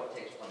 no matter what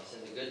takes place.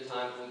 In the good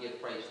times, we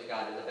give praise to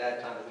God. In the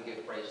bad times, we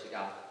give praise to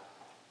God.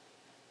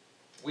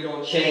 We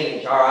don't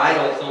change. Our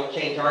idols don't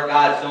change. Our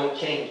gods don't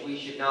change. We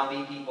should not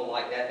be people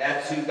like that.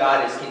 That's who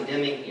God is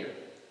condemning here.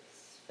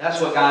 That's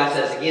what God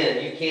says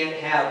again. You can't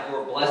have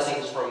your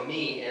blessings from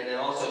me and then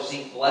also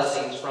seek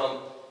blessings from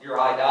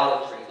your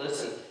idolatry.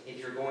 Listen, if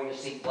you're going to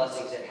seek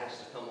blessings, it has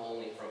to come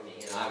only from me,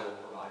 and I will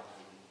provide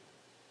for you.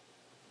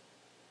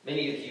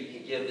 Many of you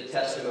can give the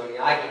testimony.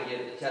 I can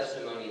give the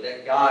testimony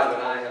that God,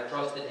 when I have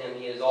trusted Him,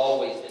 He has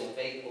always been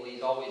faithful.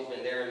 He's always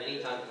been there, and many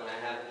times when I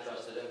haven't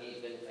trusted Him, He's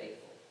been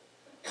faithful.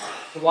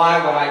 So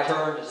why would I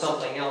turn to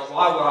something else?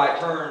 Why would I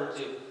turn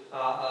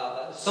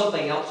to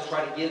something else to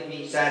try to give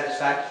me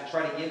satisfaction,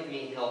 try to give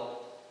me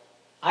help?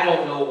 I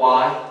don't know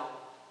why,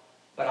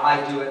 but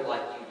I do it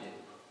like you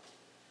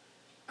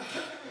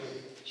do.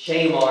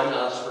 Shame on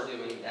us for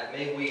doing that.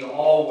 May we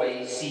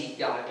always seek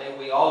God. May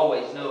we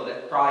always know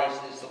that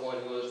Christ is the one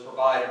who has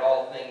provided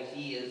all things.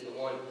 He is the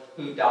one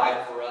who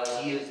died for us.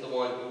 He is the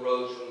one who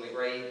rose from the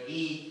grave.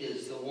 He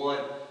is the one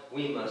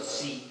we must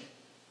seek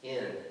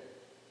in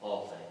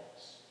all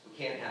things. We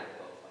can't have it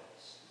both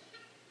ways.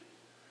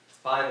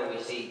 Finally,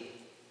 we see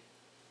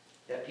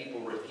that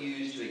people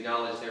refuse to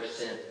acknowledge their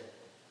sin,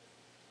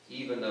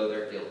 even though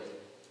they're guilty.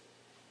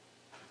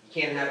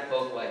 You can't have it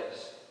both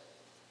ways.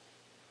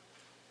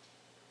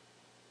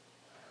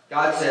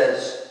 God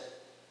says,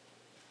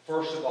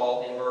 first of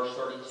all, in verse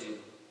 32,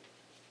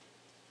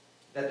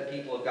 that the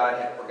people of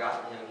God had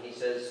forgotten him. He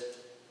says,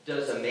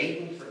 does a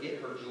maiden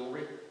forget her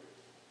jewelry?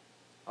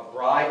 A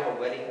bride her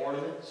wedding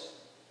ornaments?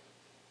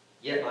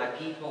 Yet my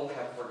people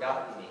have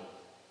forgotten me,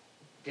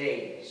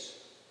 days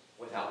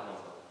without number.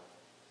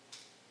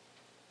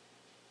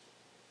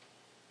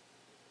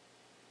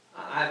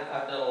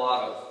 I've done a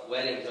lot of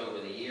weddings over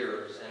the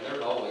years, and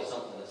there's always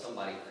something that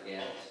somebody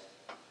forgets.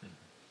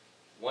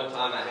 One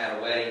time I had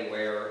a wedding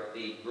where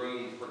the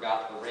groom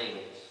forgot the rings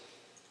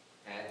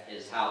at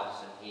his house,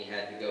 and he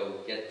had to go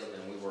get them,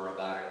 and we were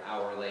about an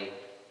hour late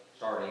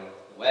starting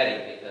the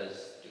wedding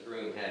because the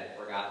groom had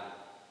forgotten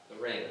the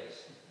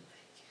rings.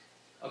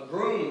 A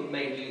groom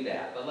may do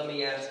that, but let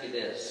me ask you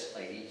this,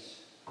 ladies.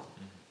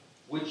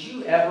 Would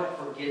you ever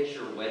forget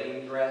your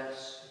wedding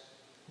dress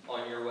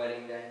on your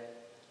wedding day?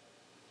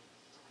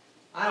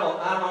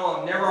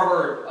 I've never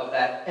heard of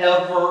that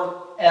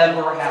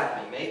ever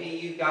happening. Maybe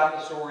you've got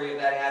the story of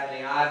that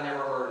happening. I've never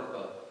heard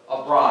of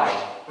a bride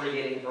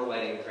forgetting her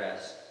wedding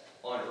dress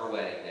on her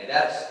wedding day.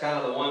 That's kind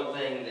of the one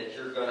thing that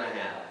you're going to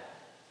have.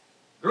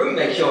 Groom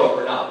may show up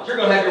or not, but you're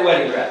going to have your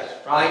wedding dress,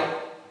 right?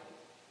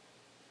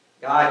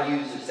 God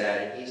uses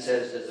that, and he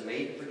says, does a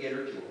maiden forget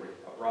her jewelry?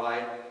 A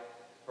bride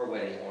her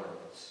wedding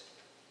ornaments?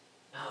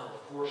 No,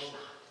 of course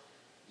not.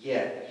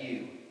 Yet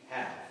you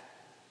have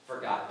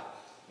forgotten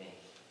me.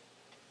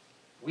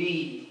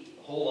 We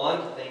hold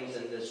on to things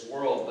in this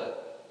world,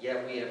 but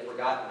yet we have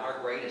forgotten our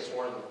greatest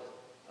ornament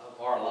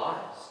of our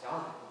lives,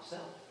 God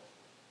himself.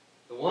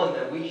 The one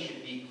that we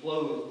should be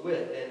clothed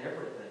with in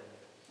everything.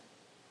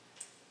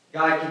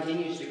 God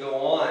continues to go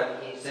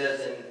on. He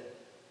says in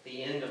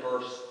the end of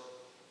verse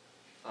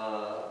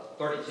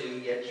 32,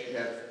 yet you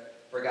have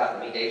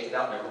forgotten me, days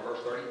without number. Verse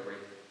 33.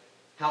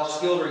 How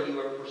skilled are you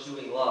at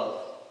pursuing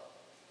love?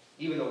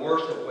 Even the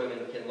worst of women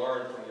can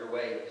learn from your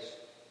ways.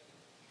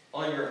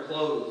 On your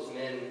clothes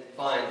men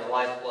find the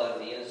lifeblood of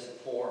the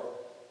innocent poor.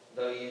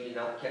 Though you do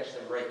not catch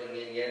them breaking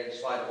in, yet in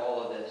spite of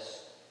all of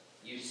this,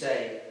 you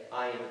say,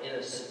 I am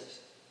innocent.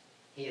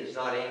 He is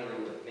not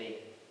angry with me.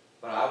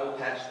 But I will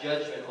pass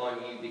judgment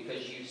on you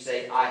because you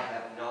say, I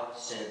have not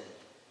sinned.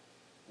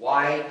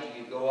 Why do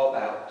you go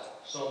about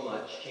so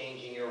much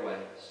changing your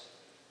ways?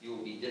 You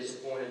will be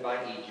disappointed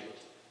by Egypt,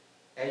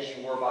 as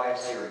you were by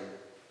Assyria.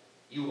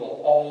 You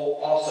will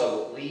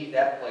also leave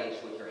that place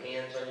with your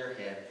hands on your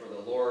head, for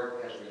the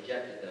Lord has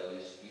rejected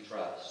those you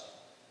trust.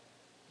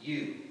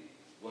 You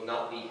will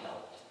not be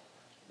helped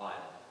by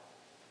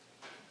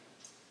them.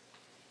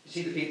 You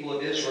see, the people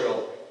of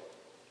Israel,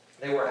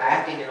 they were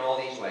acting in all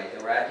these ways.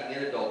 They were acting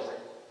in adultery.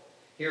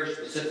 Here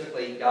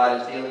specifically,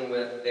 God is dealing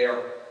with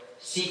their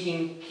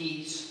seeking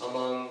peace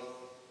among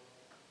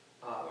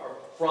or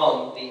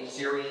from the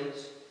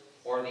Assyrians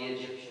or the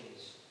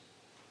Egyptians.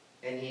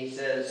 And he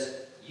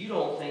says, you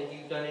don't think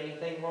you've done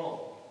anything wrong.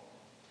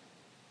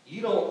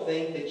 You don't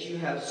think that you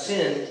have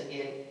sinned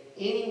in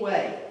any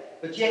way.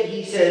 But yet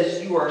he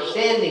says you are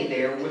standing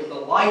there with the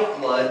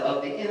lifeblood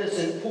of the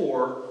innocent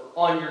poor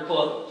on your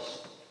clothes.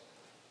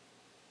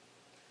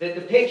 That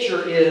the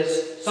picture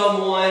is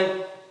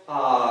someone,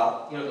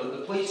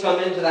 the police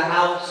come into the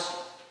house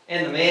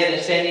and the man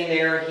is standing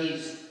there.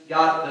 He's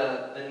got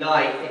the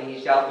knife and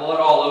he's got blood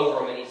all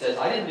over him and he says,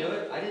 I didn't do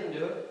it. I didn't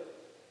do it.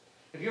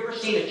 Have you ever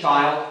seen a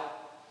child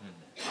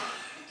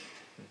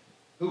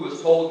who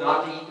was told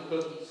not to eat the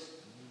cookies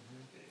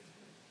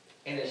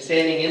and is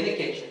standing in the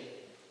kitchen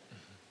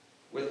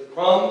with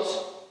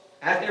crumbs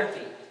at their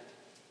feet,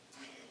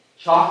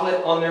 chocolate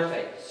on their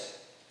face,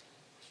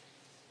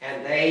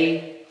 and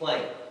they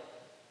claim,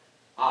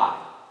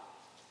 I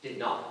did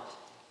not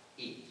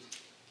eat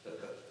the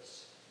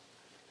cookies?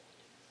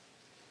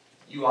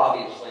 You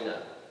obviously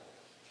know.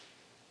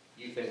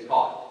 You've been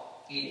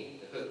caught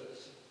eating the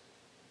cookies.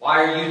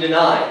 Why are you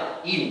denying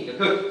eating the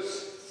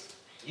cookies?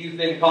 You've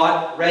been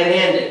caught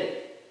red-handed.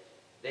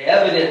 The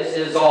evidence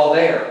is all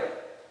there.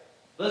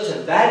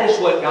 Listen, that is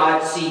what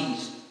God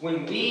sees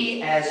when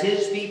we as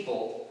his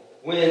people,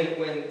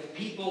 when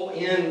people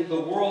in the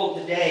world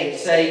today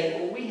say,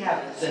 well, we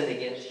haven't sinned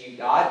against you,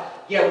 God.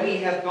 Yeah, we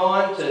have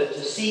gone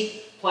to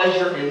seek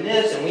pleasure in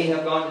this, and we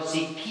have gone to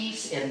seek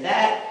peace in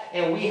that,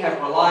 and we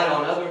have relied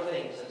on other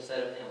things instead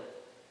of him.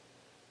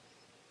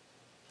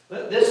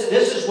 But this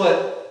is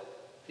what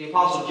the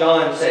Apostle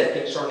John said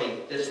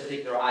concerning this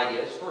particular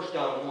idea. It's 1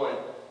 John 1,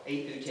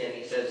 8 through 10.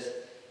 He says,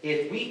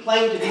 if we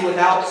claim to be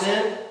without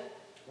sin,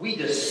 we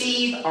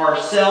deceive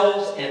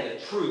ourselves and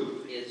the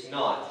truth is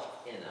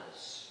not in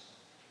us.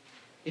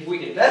 If we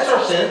confess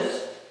our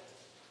sins,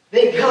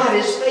 then God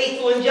is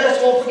faithful and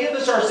just, will forgive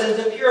us our sins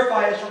and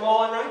purify us from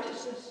all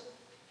unrighteousness.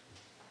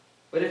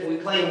 But if we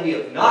claim we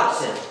have not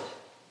sinned,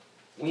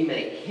 we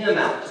make him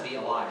out to be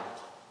a liar,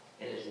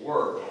 and his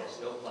word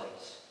has no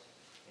place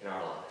in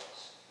our lives.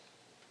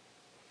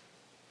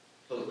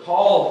 So the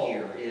call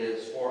here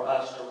is for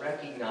us to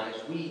recognize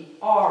we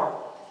are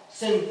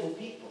sinful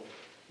people.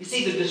 You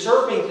see, the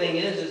disturbing thing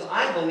is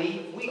I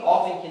believe we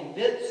often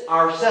convince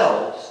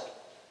ourselves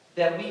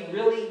that we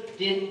really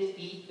didn't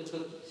eat the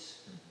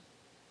cookies.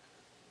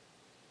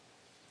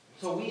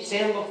 So we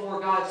stand before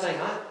God saying,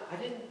 I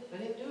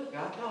didn't do it,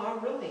 God. No,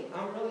 I'm really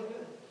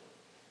good.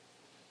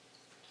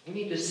 We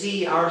need to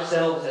see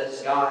ourselves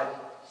as God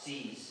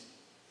sees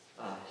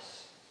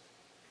us.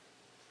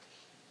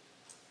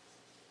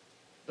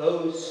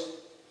 Those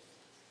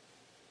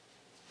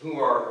who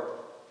are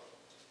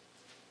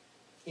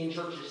in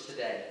churches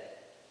today,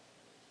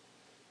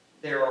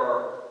 there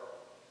are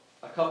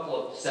a couple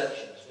of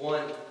deceptions.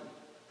 One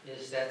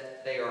is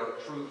that they are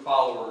true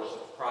followers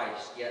of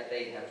Christ, yet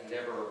they have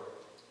never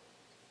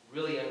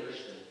really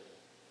understood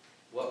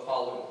what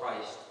following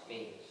Christ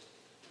means.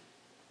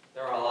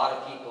 There are a lot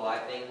of people, I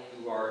think,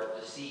 who are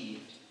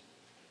deceived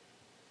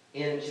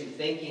into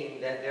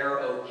thinking that they're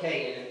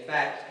okay, and in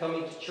fact,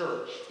 coming to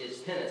church is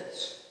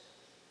penance.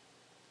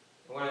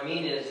 And what I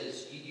mean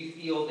is you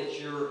feel that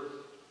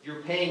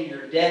you're paying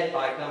your debt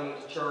by coming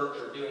to church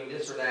or doing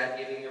this or that,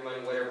 giving your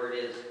money, whatever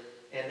it is,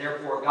 and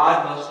therefore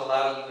God must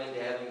allow you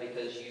into heaven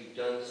because you've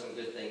done some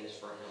good things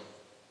for Him.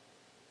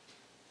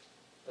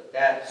 But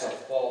that's a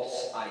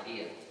false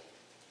idea.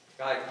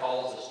 God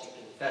calls us to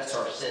confess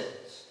our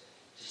sins,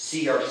 to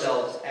see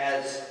ourselves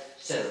as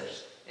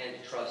sinners, and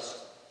to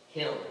trust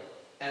Him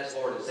as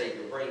Lord and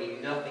Savior,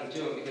 bringing nothing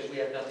to Him because we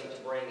have nothing to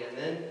bring. And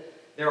then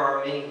there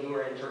are many who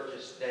are in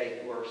churches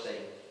today who are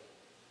saved.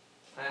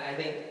 I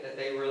think that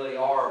they really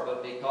are,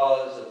 but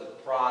because of the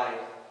pride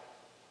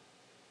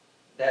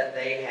that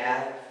they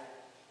have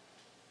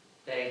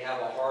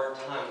a hard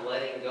time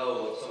letting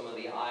go of some of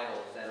the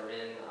idols that are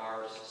in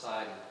our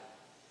society.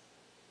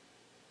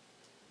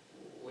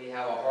 We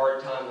have a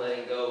hard time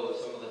letting go of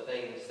some of the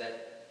things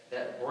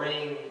that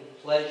bring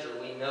pleasure.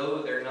 We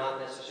know they're not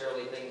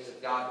necessarily things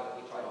of God,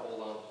 but we try to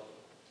hold on to them.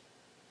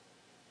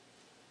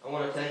 I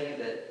want to tell you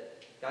that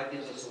God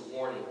gives us a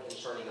warning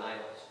concerning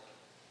idols.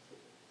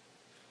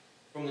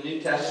 From the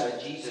New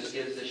Testament, Jesus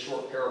gives this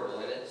short parable,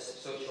 and it's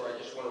so short, I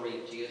just want to read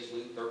it to you. It's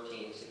Luke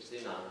 13,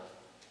 6-9.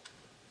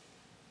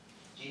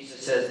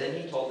 Jesus says,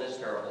 "Then He told this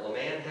parable. A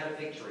man had a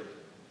fig tree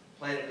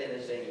planted in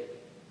his vineyard.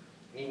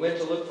 And he went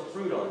to look for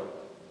fruit on it,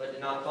 but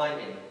did not find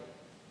any.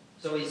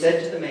 So he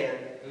said to the man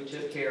who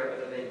took care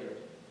of the vineyard,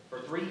 'For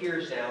 3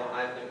 years now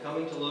I've been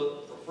coming to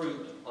look for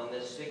fruit on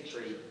this fig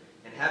tree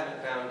and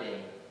haven't found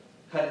any.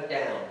 Cut it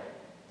down.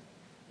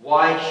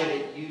 Why should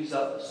it use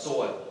up the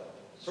soil?'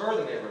 'Sir,'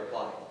 the man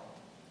replied,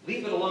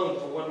 'leave it alone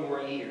for 1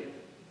 more year,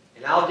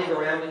 and I'll dig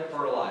around and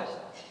fertilize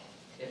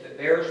it. If it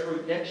bears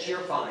fruit next year,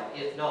 fine.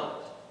 If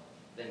not,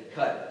 then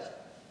cut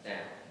it down.'"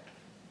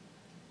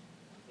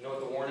 You know what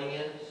the warning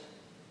is?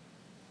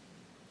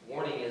 The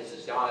warning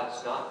is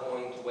God's not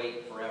going to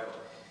wait forever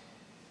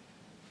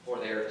for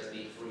there to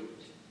be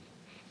fruit.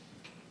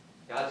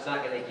 God's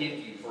not going to give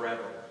you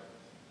forever.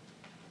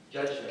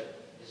 Judgment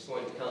is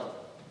going to come.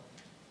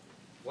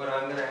 What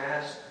I'm going to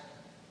ask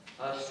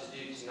us to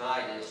do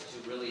tonight is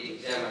to really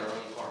examine our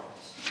own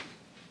hearts.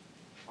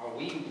 Are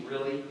we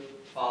really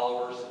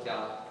followers of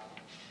God?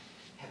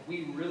 Have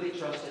we really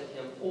trusted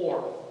Him,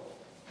 or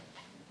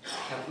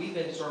have we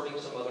been serving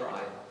some other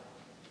idol?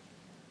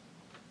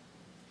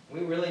 We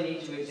really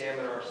need to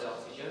examine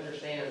ourselves, because you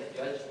understand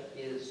judgment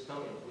is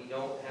coming. We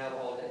don't have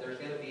all day. There's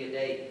going to be a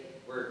day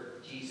where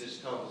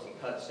Jesus comes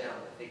and cuts down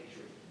the fig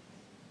tree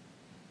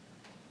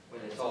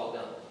when it's all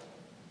done.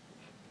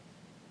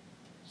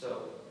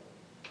 So,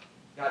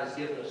 God has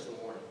given us the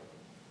warning.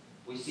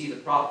 We see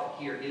the prophet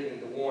here giving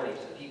the warning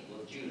to the people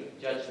of Judah.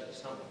 Judgment is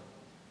coming.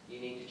 You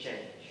need to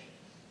change.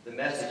 The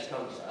message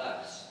comes to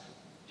us.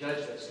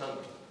 Judgment's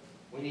coming.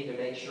 We need to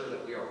make sure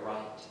that we are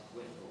right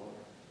with the Lord.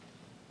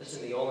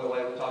 Listen, the only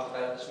way, we talked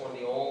about it this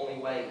morning, the only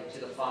way to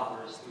the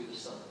Father is through the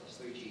Son, is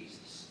through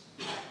Jesus.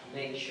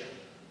 Make sure,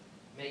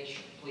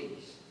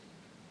 please,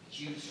 that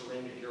you've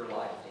surrendered your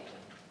life to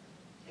Him.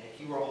 And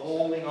if you are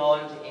holding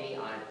on to any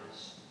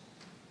idols,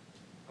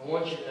 I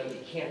want you to know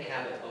you can't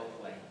have it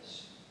both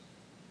ways.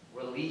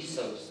 Release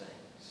those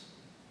things.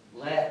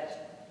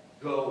 Let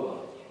go of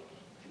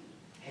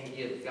it. And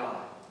give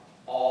God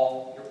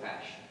all your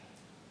passion,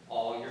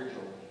 all your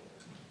joy,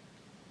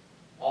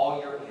 all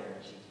your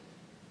energy,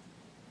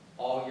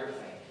 all your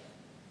faith,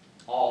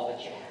 all that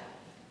you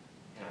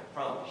have. And I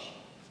promise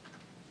you,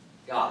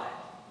 God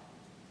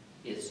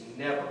is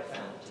never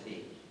found to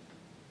be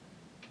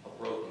a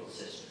broken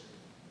system.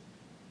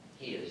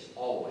 He is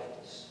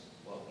always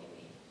what we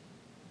need.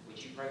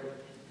 Would you pray with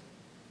me?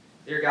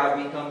 Dear God,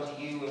 we come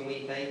to you and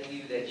we thank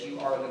you that you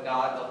are the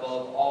God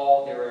above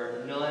all. There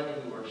are none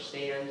who are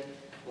stand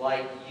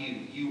like you.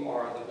 You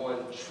are the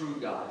one true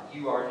God.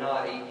 You are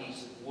not a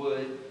piece of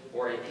wood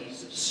or a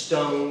piece of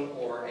stone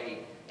or a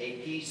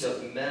piece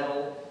of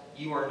metal.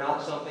 You are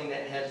not something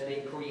that has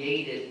been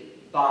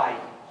created by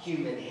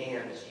human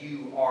hands.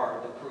 You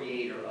are the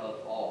creator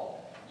of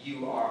all.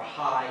 You are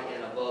high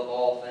and above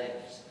all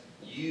things.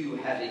 You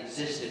have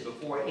existed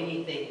before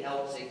anything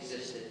else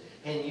existed,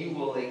 and you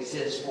will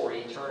exist for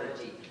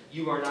eternity.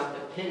 You are not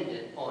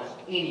dependent on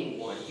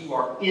anyone. You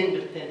are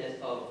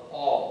independent of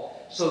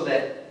all, so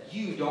that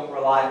you don't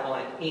rely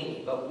on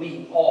any, but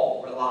we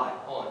all rely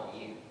on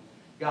you.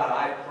 God,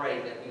 I pray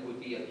that we would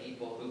be a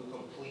people who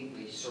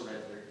completely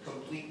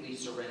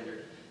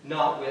surrendered,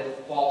 not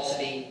with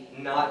falsity,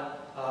 not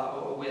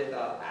with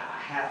a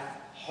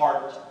half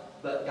heart,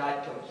 but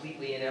God,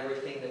 completely in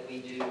everything that we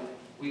do,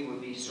 we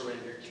would be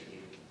surrendered to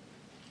you.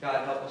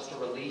 God, help us to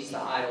release the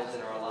idols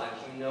in our lives.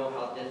 You know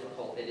how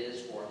difficult it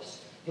is for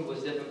us. It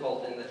was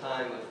difficult in the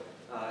time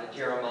of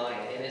Jeremiah,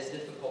 and it's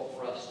difficult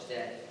for us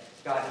today.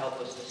 God, help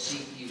us to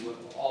seek you with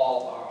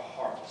all our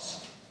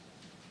hearts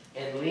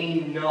and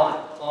lean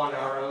not on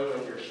our own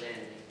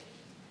understanding.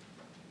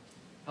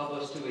 Help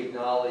us to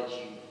acknowledge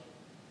you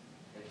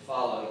and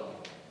follow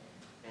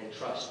you and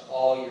trust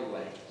all your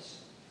ways,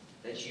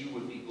 that you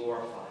would be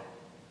glorified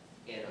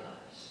in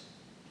us.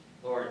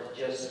 Lord,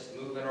 just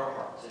move in our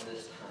hearts in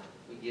this time.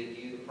 We give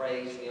you the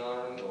praise, the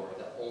honor, and the glory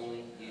that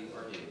only you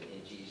are due.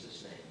 In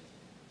Jesus'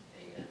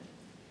 name, amen.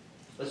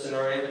 Listen,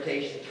 our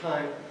invitation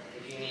time,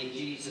 if you need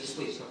Jesus,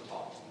 please come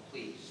talk to me.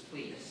 Please,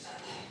 please,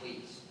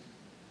 please.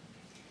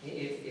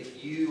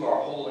 If you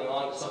are holding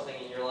on to something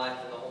in your life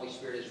and the Holy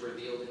Spirit has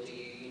revealed it to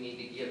you, you need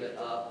to give it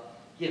up.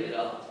 Give it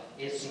up.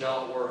 It's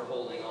not worth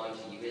holding on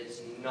to you.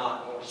 It's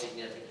not more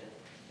significant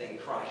than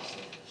Christ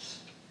is.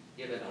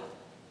 Give it up.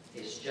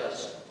 It's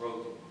just a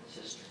broken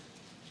cistern.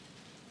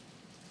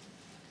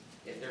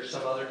 If there's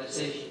some other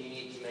decision you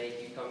need to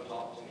make, you come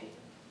talk to me.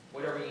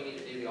 Whatever you need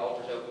to do, the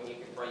altar's open. You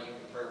can pray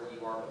where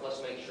you are. But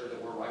let's make sure that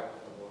we're right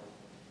with the Lord.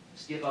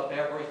 Let's give up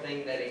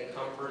everything that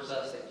encumbers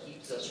us, that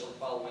keeps us from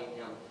following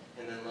him.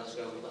 And then let's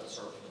go and let's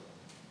serve him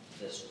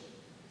this week.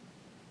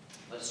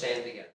 Let's stand together.